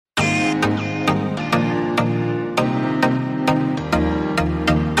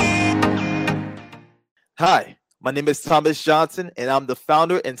Hi, my name is Thomas Johnson, and I'm the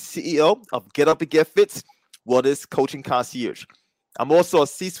founder and CEO of Get Up and Get Fit Wellness Coaching Concierge. I'm also a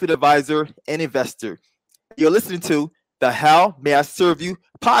C-suite advisor and investor. You're listening to the How May I Serve You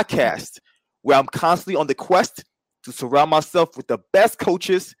podcast, where I'm constantly on the quest to surround myself with the best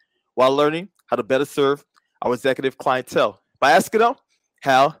coaches while learning how to better serve our executive clientele. By asking them,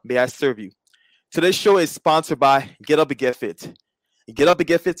 how may I serve you? Today's show is sponsored by Get Up and Get Fit. Get Up and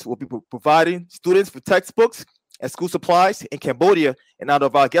Get Fit will be providing students with textbooks and school supplies in Cambodia in honor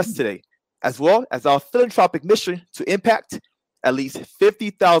of our guests today, as well as our philanthropic mission to impact at least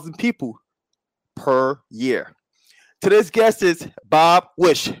 50,000 people per year. Today's guest is Bob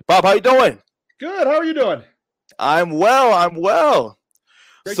Wish. Bob, how you doing? Good. How are you doing? I'm well.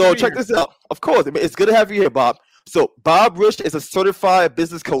 Great So check here. this out. Of course, it's good to have you here, Bob. So Bob Wish is a certified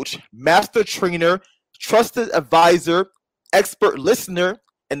business coach, master trainer, trusted advisor, expert listener,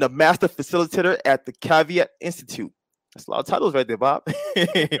 and the master facilitator at the Caveat Institute. That's a lot of titles right there, Bob.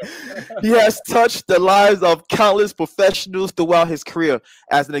 He has touched the lives of countless professionals throughout his career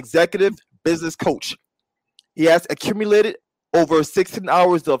as an executive business coach. He has accumulated over 16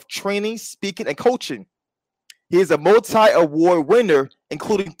 hours of training, speaking, and coaching. He is a multi-award winner,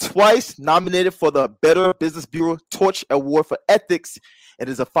 including twice nominated for the Better Business Bureau Torch Award for Ethics, and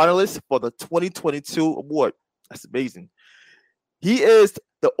is a finalist for the 2022 award. That's amazing. He is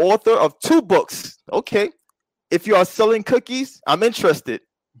the author of 2 books. Okay. If you are selling cookies, I'm interested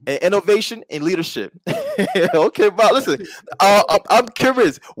in innovation and leadership. Okay, Bob, listen, I'm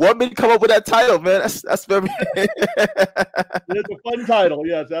curious. What made you come up with that title, man? That's very It's a fun title.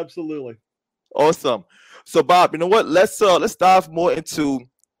 Yes, absolutely. awesome. So, Bob, you know what? Let's dive more into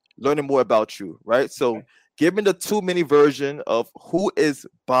learning more about you, right? So, give me the 2-minute version of who is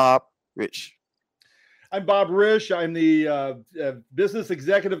Bob Rich. I'm Bob Reish. I'm the business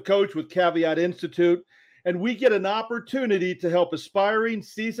executive coach with Caveat Institute, and we get an opportunity to help aspiring,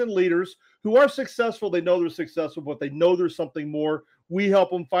 seasoned leaders who are successful. They know they're successful, but they know there's something more. We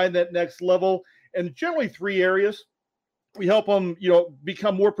help them find that next level, and generally 3 areas. We help them,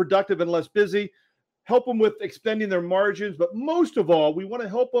 become more productive and less busy. Help them with extending their margins, but most of all, we want to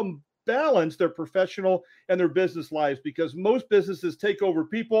help them balance their professional and their business lives, because most businesses take over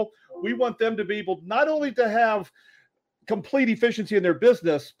people. We want them to be able not only to have complete efficiency in their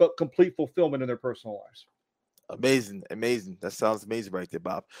business, but complete fulfillment in their personal lives. Amazing. That sounds amazing right there,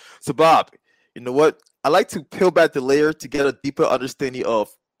 Bob. So, Bob, you know what? I like to peel back the layer to get a deeper understanding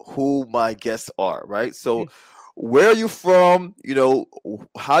of who my guests are, right? So, where are you from?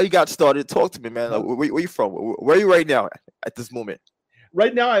 How you got started? Talk to me, man. Where you from? Where are you right now at this moment?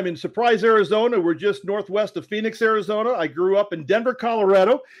 Right now, I'm in Surprise, Arizona. We're just northwest of Phoenix, Arizona. I grew up in Denver,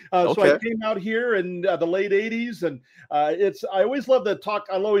 Colorado. So I came out here in the late 80s. And I always love to talk.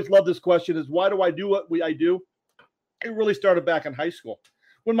 I always love this question is, why do I do what I do? It really started back in high school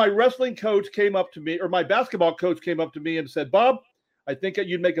when my wrestling coach came up to me, or my basketball coach came up to me and said, Bob, I think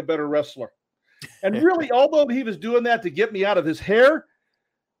you'd make a better wrestler. And really, although he was doing that to get me out of his hair,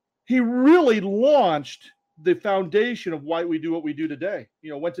 he really launched the foundation of why we do what we do today.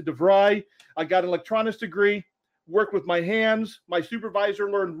 Went to DeVry. I got an electronics degree, worked with my hands. My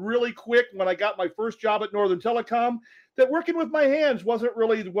supervisor learned really quick when I got my first job at Northern Telecom that working with my hands wasn't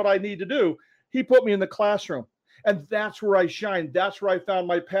really what I need to do. He put me in the classroom. And that's where I shine. That's where I found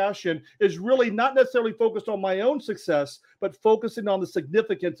my passion, is really not necessarily focused on my own success, but focusing on the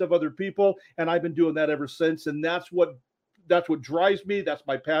significance of other people. And I've been doing that ever since. And that's what drives me. That's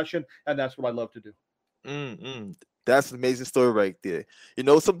my passion. And that's what I love to do. That's an amazing story right there.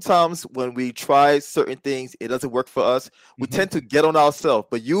 Sometimes when we try certain things, it doesn't work for us. We tend to get on ourselves.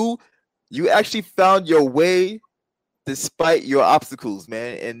 But you actually found your way despite your obstacles,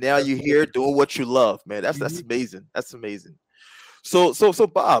 man. And now you're here doing what you love, man. That's amazing. That's amazing. So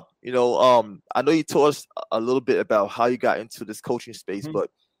Bob, I know you told us a little bit about how you got into this coaching space, but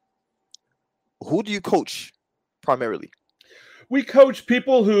who do you coach primarily? We coach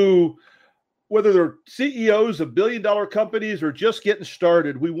people who, whether they're CEOs of billion-dollar companies or just getting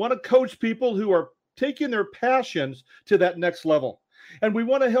started, we want to coach people who are taking their passions to that next level. And we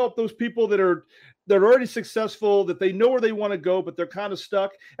want to help those people that are already successful, that they know where they want to go, but they're kind of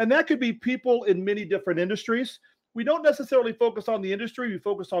stuck. And that could be people in many different industries. We don't necessarily focus on the industry, we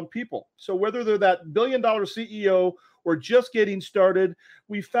focus on people. So whether they're that billion-dollar CEO or just getting started,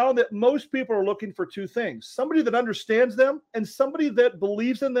 we found that most people are looking for 2 things: somebody that understands them and somebody that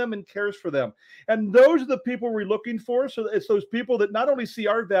believes in them and cares for them. And those are the people we're looking for. So it's those people that not only see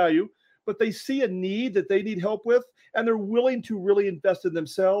our value, but they see a need that they need help with, and they're willing to really invest in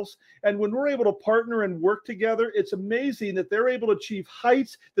themselves. And when we're able to partner and work together, it's amazing that they're able to achieve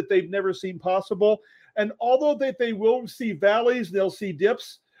heights that they've never seen possible. And although they will see valleys, they'll see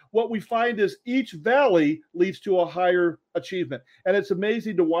dips, what we find is each valley leads to a higher achievement. And it's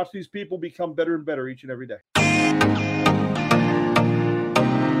amazing to watch these people become better and better each and every day.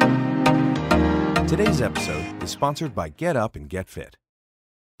 Today's episode is sponsored by Get Up and Get Fit.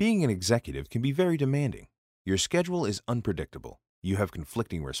 Being an executive can be very demanding. Your schedule is unpredictable. You have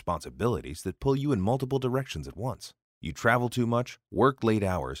conflicting responsibilities that pull you in multiple directions at once. You travel too much, work late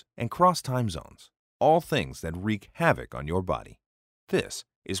hours, and cross time zones. All things that wreak havoc on your body. This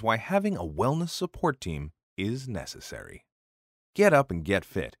is why having a wellness support team is necessary. Get Up and Get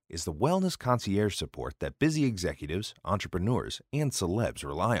Fit is the wellness concierge support that busy executives, entrepreneurs, and celebs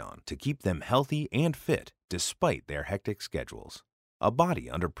rely on to keep them healthy and fit despite their hectic schedules. A body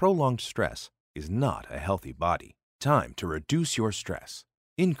under prolonged stress is not a healthy body. Time to reduce your stress.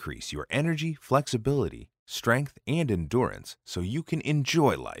 Increase your energy, flexibility, strength, and endurance so you can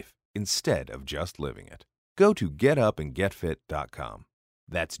enjoy life instead of just living it. Go to getupandgetfit.com.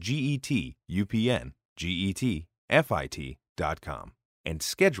 That's GetUpandGetFit.com and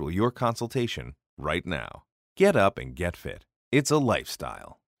schedule your consultation right now. Get Up and Get Fit. It's a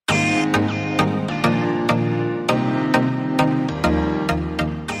lifestyle.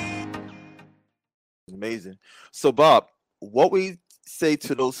 Amazing. So, Bob, what we say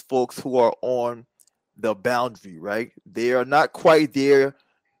to those folks who are on the boundary, right? They are not quite there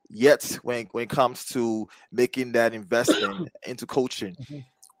yet when it comes to making that investment into coaching.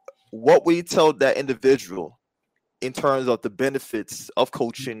 What we tell that individual in terms of the benefits of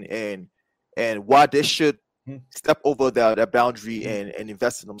coaching and why they should step over that boundary and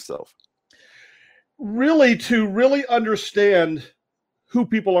invest in themselves? Really, to really understand who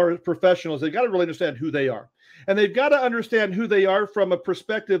people are as professionals, they've got to really understand who they are. And they've got to understand who they are from a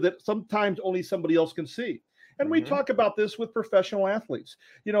perspective that sometimes only somebody else can see. And we talk about this with professional athletes.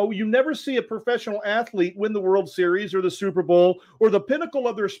 You know, you never see a professional athlete win the World Series or the Super Bowl or the pinnacle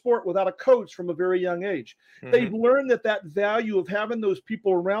of their sport without a coach from a very young age. They've learned that value of having those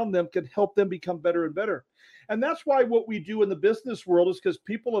people around them can help them become better and better. And that's why what we do in the business world is because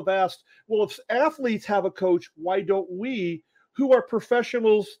people have asked, well, if athletes have a coach, why don't we, who are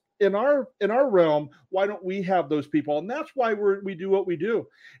professionals in our realm, why don't we have those people? And that's why we do what we do.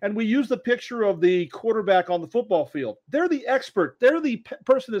 And we use the picture of the quarterback on the football field. They're the expert. They're the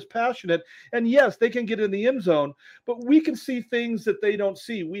person that's passionate. And yes, they can get in the end zone, but we can see things that they don't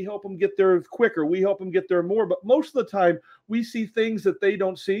see. We help them get there quicker. We help them get there more. But most of the time, we see things that they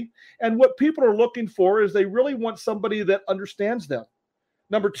don't see. And what people are looking for is they really want somebody that understands them.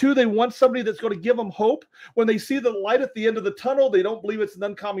 Number two, they want somebody that's going to give them hope. When they see the light at the end of the tunnel, they don't believe it's an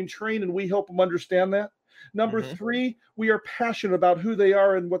oncoming train, and we help them understand that. Number three, we are passionate about who they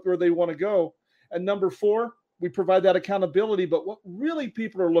are and where they want to go. And number four, we provide that accountability. But what really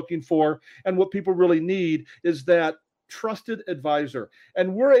people are looking for and what people really need is that trusted advisor.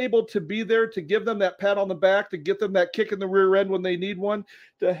 And we're able to be there to give them that pat on the back, to get them that kick in the rear end when they need one,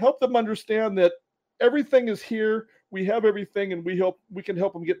 to help them understand that everything is here. We have everything, and we can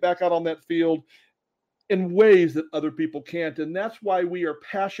help them get back out on that field in ways that other people can't. And that's why we are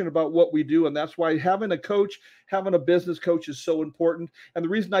passionate about what we do. And that's why having a coach, having a business coach is so important. And the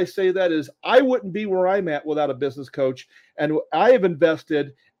reason I say that is I wouldn't be where I'm at without a business coach. And I have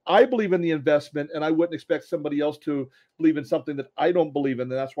invested. I believe in the investment, and I wouldn't expect somebody else to believe in something that I don't believe in.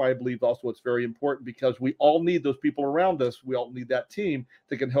 And that's why I believe also it's very important, because we all need those people around us. We all need that team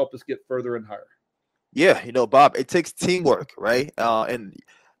that can help us get further and higher. Yeah, Bob, it takes teamwork, right? And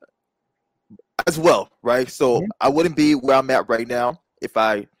as well, right? So I wouldn't be where I'm at right now if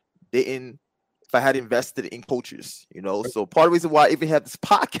I had invested in coaches, So part of the reason why I even have this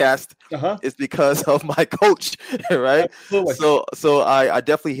podcast is because of my coach, right? Absolutely. So I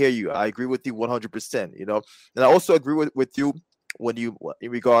definitely hear you. I agree with you 100%, and I also agree with you when you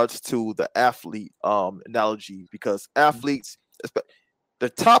in regards to the athlete analogy, because athletes, the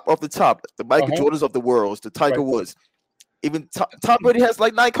top of the top, the Michael Jordans of the world, the Tiger Woods, even Tom Brady has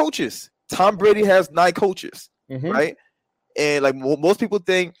like 9 coaches. Tom Brady has 9 coaches, right? And like most people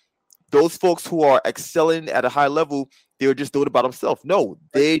think those folks who are excelling at a high level, they're just doing it by themselves. No,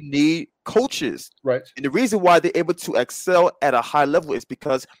 they need coaches. Right. And the reason why they're able to excel at a high level is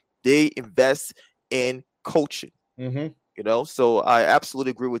because they invest in coaching. So I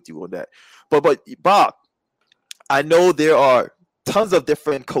absolutely agree with you on that. But Bob, I know there are tons of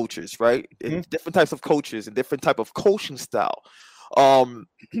different coaches, right? Different types of coaches and different type of coaching style. How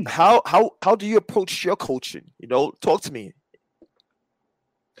do you approach your coaching? Talk to me.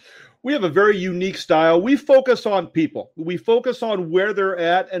 We have a very unique style. We focus on people. We focus on where they're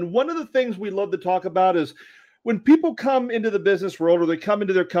at. And one of the things we love to talk about is when people come into the business world, or they come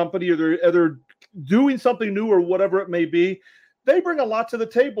into their company, or they're doing something new or whatever it may be, they bring a lot to the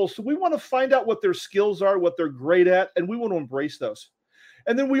table. So we want to find out what their skills are, what they're great at, and we want to embrace those.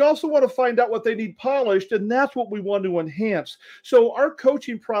 And then we also want to find out what they need polished, and that's what we want to enhance. So our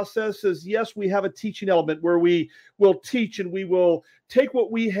coaching process is, yes, we have a teaching element where we will teach and we will take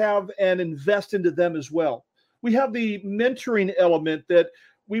what we have and invest into them as well. We have the mentoring element that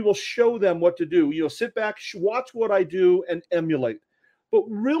we will show them what to do. Sit back, watch what I do, and emulate. But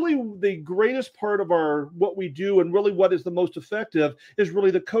really, the greatest part of what we do, and really what is the most effective, is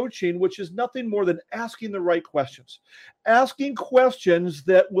really the coaching, which is nothing more than asking the right questions. Asking questions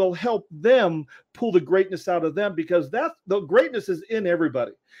that will help them pull the greatness out of them, because the greatness is in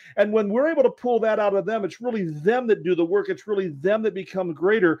everybody. And when we're able to pull that out of them, it's really them that do the work. It's really them that become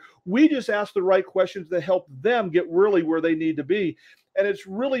greater. We just ask the right questions that help them get really where they need to be. And it's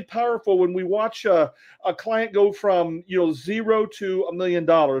really powerful when we watch a client go from $0 to $1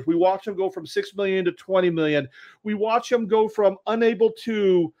 million. We watch them go from 6 million to 20 million. We watch them go from unable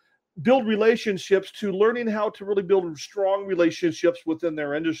to build relationships to learning how to really build strong relationships within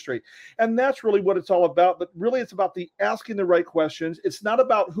their industry. And that's really what it's all about. But really, it's about the asking the right questions. It's not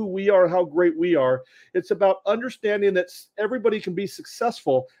about who we are, how great we are. It's about understanding that everybody can be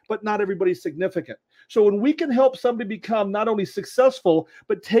successful, but not everybody's significant. So when we can help somebody become not only successful,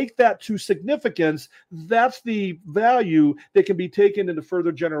 but take that to significance, that's the value that can be taken into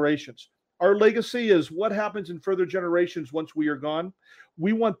further generations. Our legacy is what happens in further generations once we are gone.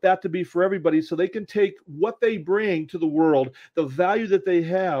 We want that to be for everybody, so they can take what they bring to the world, the value that they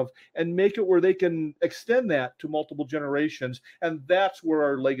have, and make it where they can extend that to multiple generations. And that's where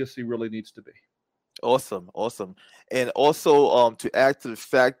our legacy really needs to be. Awesome. And also to add to the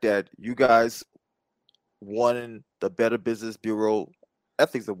fact that you guys won the Better Business Bureau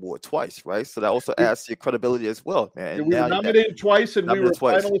Ethics Award twice, right? So that also adds to your credibility as well, man. Yeah, we were nominated twice, and we were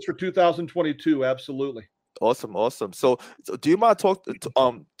finalists for 2022. Absolutely. Awesome. So do you mind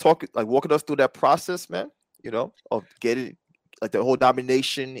walking us through that process, man? Of getting like the whole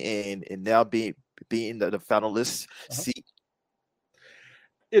nomination and now being the finalist seat.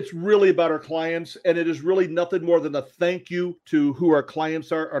 It's really about our clients, and it is really nothing more than a thank you to who our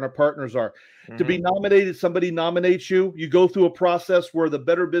clients are and our partners are. Mm-hmm. To be nominated, somebody nominates you. You go through a process where the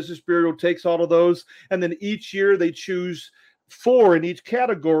Better Business Bureau takes all of those, and then each year they choose 4 in each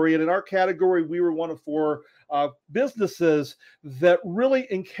category. And in our category, we were one of 4 businesses that really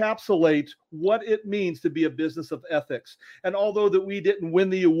encapsulate what it means to be a business of ethics. And although that we didn't win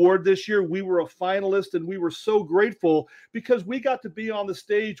the award this year, we were a finalist, and we were so grateful because we got to be on the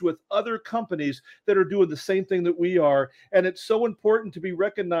stage with other companies that are doing the same thing that we are. And it's so important to be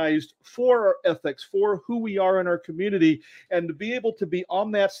recognized for our ethics, for who we are in our community, and to be able to be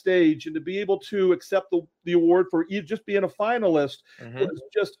on that stage and to be able to accept the award for just being a finalist. Mm-hmm. Was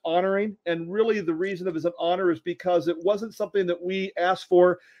just honoring. And really the reason it was an honor is because it wasn't something that we asked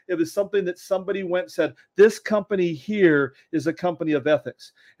for. It was something that somebody went and said, this company here is a company of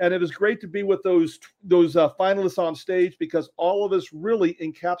ethics. And it was great to be with those finalists on stage, because all of us really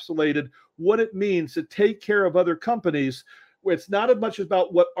encapsulated what it means to take care of other companies, where it's not as much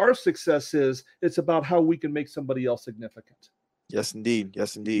about what our success is, it's about how we can make somebody else significant. Yes, indeed.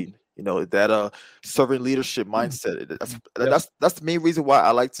 That servant leadership mindset. That's the main reason why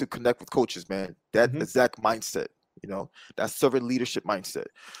I like to connect with coaches, man. That exact mindset. That servant leadership mindset.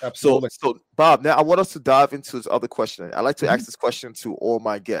 Absolutely. So Bob, now I want us to dive into this other question. I like to ask this question to all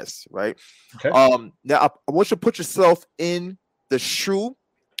my guests, right? Okay. Now I want you to put yourself in the shoe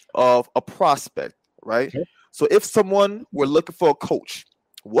of a prospect, right? Okay. So if someone were looking for a coach,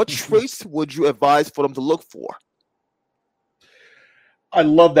 what traits would you advise for them to look for? I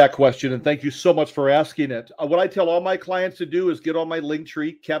love that question, and thank you so much for asking it. What I tell all my clients to do is get on my link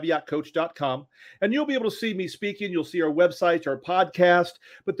tree, caveatcoach.com, and you'll be able to see me speaking. You'll see our website, our podcast,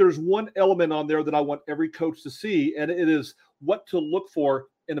 but there's one element on there that I want every coach to see, and it is what to look for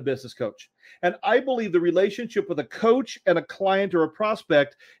in a business coach. And I believe the relationship with a coach and a client or a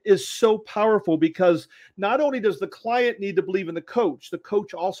prospect is so powerful, because not only does the client need to believe in the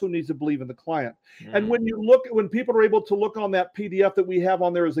coach also needs to believe in the client. And when people are able to look on that PDF that we have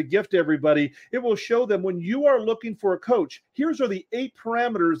on there as a gift to everybody, it will show them, when you are looking for a coach, here's are the 8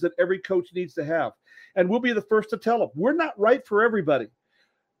 parameters that every coach needs to have. And we'll be the first to tell them, we're not right for everybody.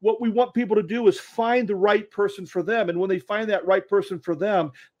 What we want people to do is find the right person for them. And when they find that right person for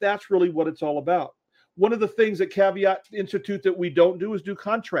them, that's really what it's all about. one of the things at Caveat Institute that we don't do is do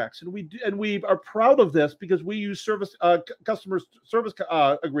contracts, and we are proud of this because we use customer service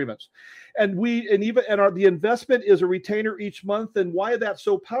agreements, and the investment is a retainer each month. And why that's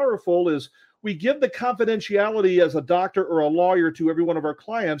so powerful is we give the confidentiality as a doctor or a lawyer to every one of our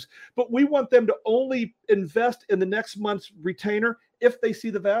clients, but we want them to only invest in the next month's retainer if they see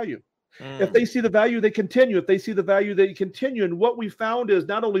the value. If they see the value, they continue. If they see the value, they continue. And what we found is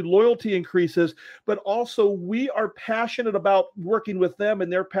not only loyalty increases, but also we are passionate about working with them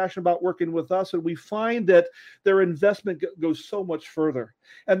and they're passionate about working with us. And we find that their investment goes so much further.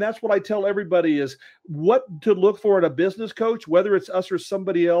 And that's what I tell everybody is what to look for in a business coach, whether it's us or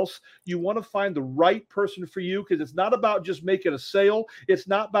somebody else. You want to find the right person for you because it's not about just making a sale. It's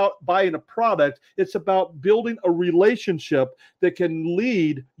not about buying a product. It's about building a relationship that can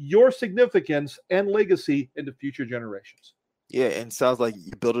lead your significance and legacy into future generations. Yeah, and sounds like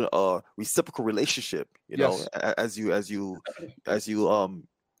you're building a reciprocal relationship, you know, as you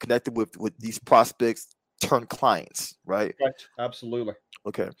connected with these prospects turn clients, right? Right, absolutely.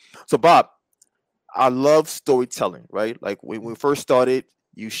 Okay. So Bob, I love storytelling, right? Like when we first started,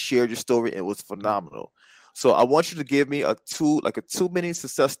 you shared your story and it was phenomenal. So I want you to give me a 2-minute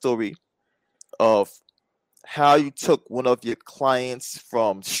success story of how you took one of your clients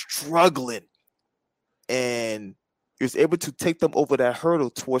from struggling and you was able to take them over that hurdle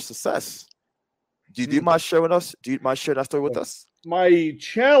towards success. Do you mind sharing us? Do you mind sharing that story with us? My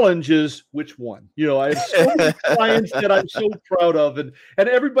challenge is which one? You know, I have so many clients that I'm so proud of, and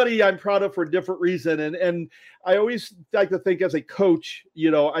everybody I'm proud of for a different reason. And I always like to think as a coach,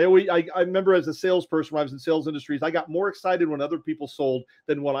 you know, I remember as a salesperson when I was in sales industries, I got more excited when other people sold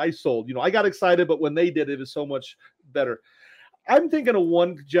than when I sold. You know, I got excited, but when they did, it was so much better. I'm thinking of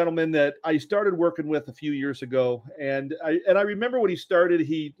one gentleman that I started working with a few years ago, and I remember when he started,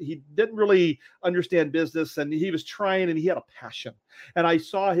 he didn't really understand business, and he was trying, and he had a passion, and I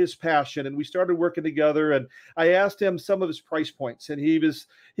saw his passion, and we started working together, and I asked him some of his price points, and he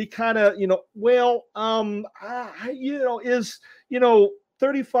kind of, you know, well, is $35,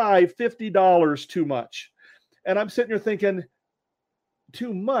 $50 too much? And I'm sitting here thinking,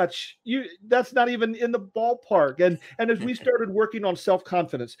 too much, that's not even in the ballpark. And as we started working on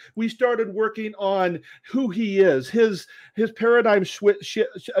self-confidence, we started working on who he is, his paradigm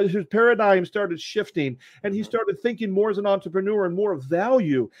his paradigm started shifting, and he started thinking more as an entrepreneur and more of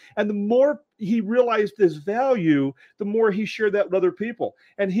value. And the more he realized his value, the more he shared that with other people.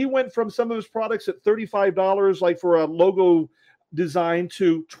 And he went from some of his products at $35, like for a logo design,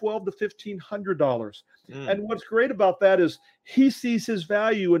 to $1,200 to $1,500. And what's great about that is he sees his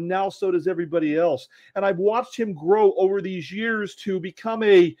value, and now so does everybody else. And I've watched him grow over these years to become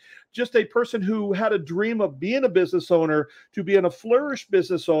just a person who had a dream of being a business owner, to being a flourished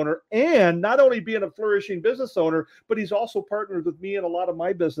business owner, and not only being a flourishing business owner, but he's also partnered with me in a lot of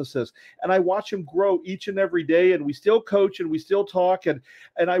my businesses. And I watch him grow each and every day, and we still coach and we still talk, and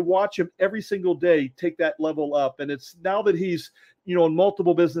I watch him every single day take that level up. And it's now that he's, you know, in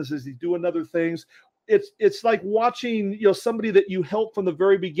multiple businesses, he's doing other things. It's like watching, you know, somebody that you helped from the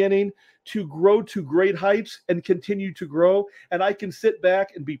very beginning to grow to great heights and continue to grow. And I can sit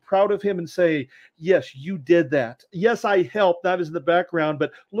back and be proud of him and say, yes, you did that. Yes, I helped. That was in the background,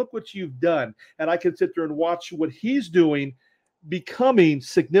 but look what you've done. And I can sit there and watch what he's doing, becoming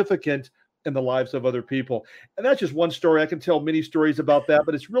significant in the lives of other people. And that's just one story. I can tell many stories about that,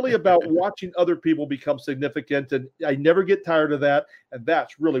 but it's really about watching other people become significant. And I never get tired of that. And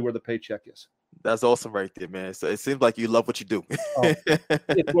that's really where the paycheck is. That's awesome right there, man. So it seems like you love what you do.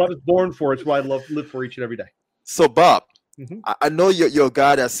 It's what I was born for. It's what I live for each and every day. So Bob, I know you're a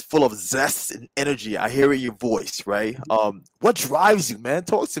guy that's full of zest and energy. I hear it in your voice, right? What drives you, man?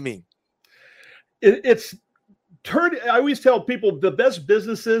 Talk to me. I always tell people the best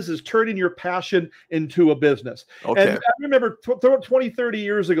businesses is turning your passion into a business. Okay. And I remember 20, 30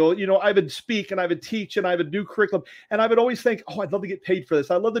 years ago, you know, I would speak and I would teach and I would do curriculum, and I would always think, oh, I'd love to get paid for this.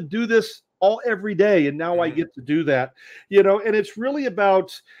 I'd love to do this every day. And now I get to do that, you know, and it's really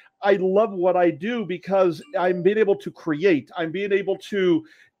about, I love what I do because I'm being able to create, I'm being able to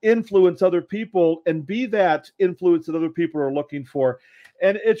influence other people and be that influence that other people are looking for.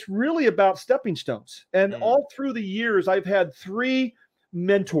 And it's really about stepping stones. And all through the years, I've had 3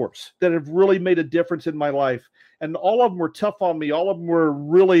 mentors that have really made a difference in my life. And all of them were tough on me. All of them were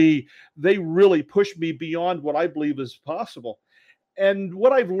they really pushed me beyond what I believe is possible. And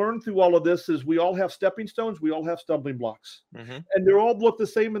what I've learned through all of this is we all have stepping stones. We all have stumbling blocks. And they all look the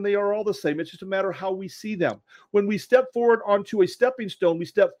same, and they are all the same. It's just a matter of how we see them. When we step forward onto a stepping stone, we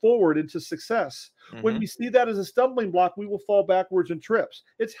step forward into success. When we see that as a stumbling block, we will fall backwards and trips.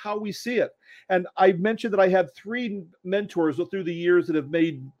 It's how we see it. And I mentioned that I had 3 mentors through the years that have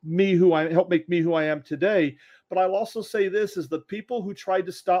made me helped make me who I am today. But I'll also say this is the people who tried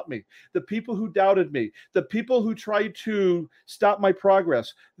to stop me, the people who doubted me, the people who tried to stop my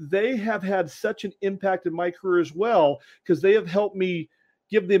progress, they have had such an impact in my career as well, because they have helped me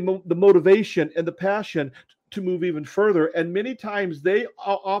give them the motivation and the passion to move even further. And many times they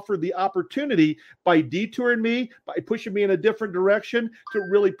offer the opportunity by detouring me, by pushing me in a different direction to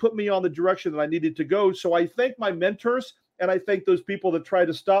really put me on the direction that I needed to go. So I thank my mentors and I thank those people that try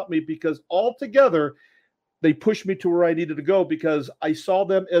to stop me, because altogether they pushed me to where I needed to go, because I saw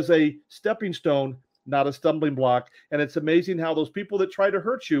them as a stepping stone, not a stumbling block. And it's amazing how those people that try to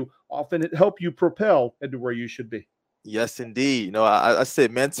hurt you often help you propel into where you should be. Yes, indeed. You know, I say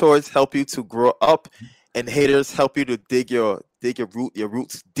mentors help you to grow up, and haters help you to dig your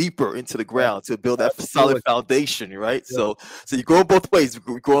roots deeper into the ground to build that solid foundation, right? Yeah. So you're going both ways.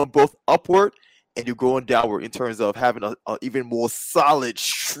 You're going both upward and you're going downward in terms of having a even more solid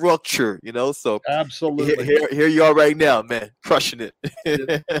structure, you know? So absolutely. Here you are right now, man, crushing it.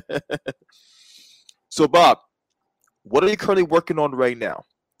 Yeah. So Bob, what are you currently working on right now?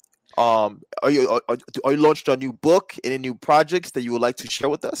 Are you launched a new book, any new projects that you would like to share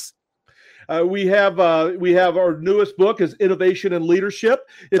with us? We have our newest book is Innovation and Leadership.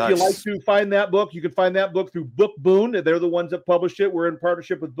 If you like to find that book, you can find that book through Book Boon. They're the ones that published it. We're in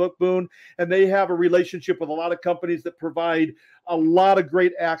partnership with Book Boon, and they have a relationship with a lot of companies that provide a lot of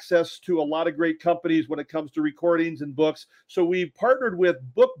great access to a lot of great companies when it comes to recordings and books. So we partnered with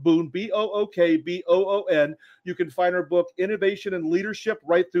Book Boon, BOOKBOON. You can find our book Innovation and Leadership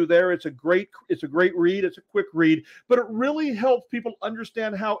right through there. It's a great read. It's a quick read, but it really helps people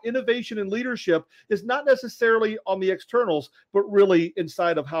understand how innovation and leadership is not necessarily on the externals, but really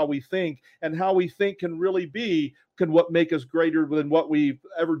inside of how we think, and how we think can really be what make us greater than what we've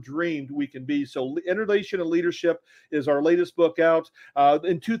ever dreamed we can be. So Innovation and Leadership is our latest book out.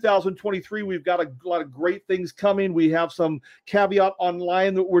 In 2023, we've got a lot of great things coming. We have some Caveat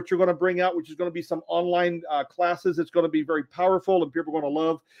Online which we're going to bring out, which is going to be some online classes. It's going to be very powerful and people are going to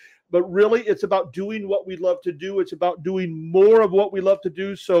love. But really, it's about doing what we love to do. It's about doing more of what we love to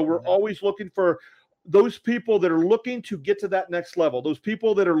do. So we're always looking for those people that are looking to get to that next level, those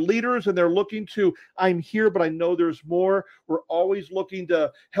people that are leaders and they're looking to, I'm here, but I know there's more. We're always looking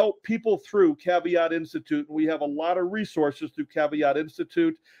to help people through Caveat Institute. And we have a lot of resources through Caveat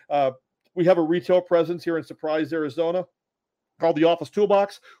Institute. We have a retail presence here in Surprise, Arizona, called the Office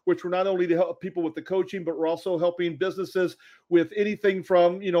Toolbox, which we're not only to help people with the coaching, but we're also helping businesses with anything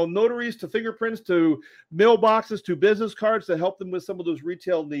from, notaries to fingerprints to mailboxes to business cards to help them with some of those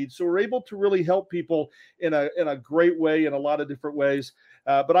retail needs. So we're able to really help people in a great way, in a lot of different ways.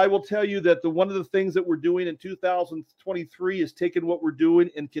 But I will tell you that one of the things that we're doing in 2023 is taking what we're doing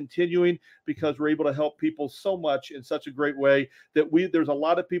and continuing, because we're able to help people so much in such a great way that there's a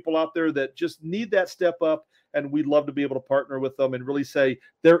lot of people out there that just need that step up. And we'd love to be able to partner with them and really say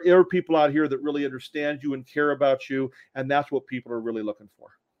there are people out here that really understand you and care about you. And that's what people are really looking for.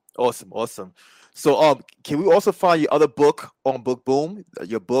 Awesome. So can we also find your other book on Book Boom?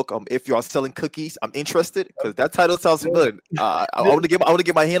 Your book, If You Are Selling Cookies? I'm interested because that title sounds good. I want to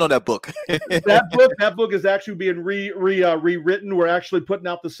get my hand on that book. that book is actually being rewritten. We're actually putting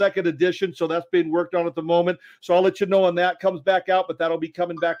out the second edition, so that's being worked on at the moment. So I'll let you know when that comes back out, but that'll be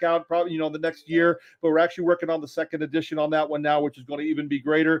coming back out probably the next year. But we're actually working on the second edition on that one now, which is going to even be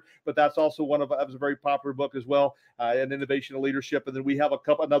greater. But that's also that was a very popular book as well, and Innovation and Leadership. And then we have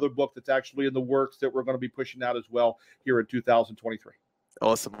another book that's actually in the works that we're going to be pushing out as well here in 2023.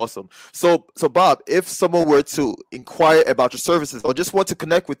 Awesome. So Bob, if someone were to inquire about your services or just want to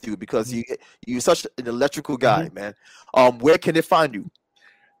connect with you because you're such an electrical guy, man, where can they find you?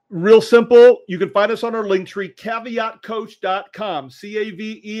 Real simple. You can find us on our link tree, caveatcoach.com,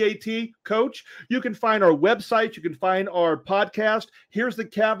 CAVEAT coach. You can find our website. You can find our podcast. Here's the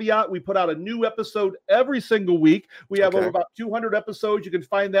caveat. We put out a new episode every single week. We have over about 200 episodes. You can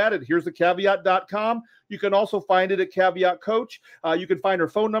find that at here'sthecaveat.com. You can also find it at Caveat Coach. You can find our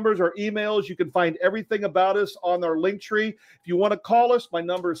phone numbers, our emails. You can find everything about us on our link tree. If you want to call us, my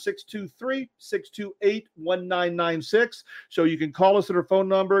number is 623-628-1996. So you can call us at our phone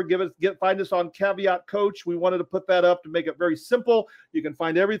number. Find us on Caveat Coach. We wanted to put that up to make it very simple. You can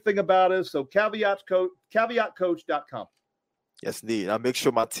find everything about us. So caveatcoach.com. Yes, indeed. I'll make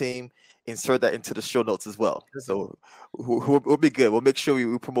sure my team insert that into the show notes as well. So we'll be good. We'll make sure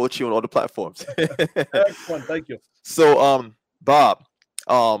we promote you on all the platforms. Excellent. Thank you. So, Bob,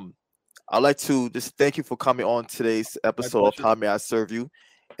 I'd like to just thank you for coming on today's episode of How May I Serve You.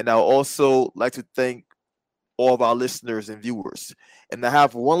 And I would also like to thank all of our listeners and viewers. And I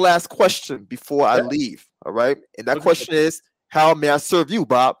have one last question before I leave. All right. And that question is, how may I serve you,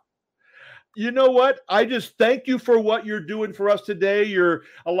 Bob? You know what? I just thank you for what you're doing for us today. You're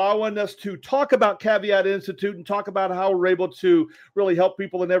allowing us to talk about Caveat Institute and talk about how we're able to really help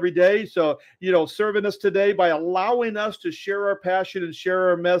people in every day. So, serving us today by allowing us to share our passion and share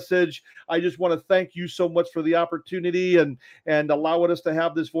our message. I just want to thank you so much for the opportunity and allowing us to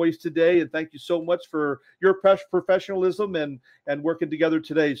have this voice today. And thank you so much for your professionalism and working together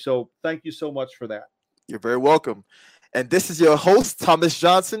today. So thank you so much for that. You're very welcome. And this is your host, Thomas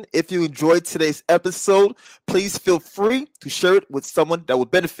Johnson. If you enjoyed today's episode, please feel free to share it with someone that would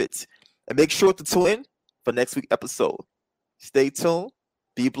benefit. And make sure to tune in for next week's episode. Stay tuned,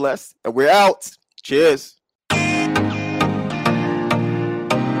 be blessed, and we're out. Cheers.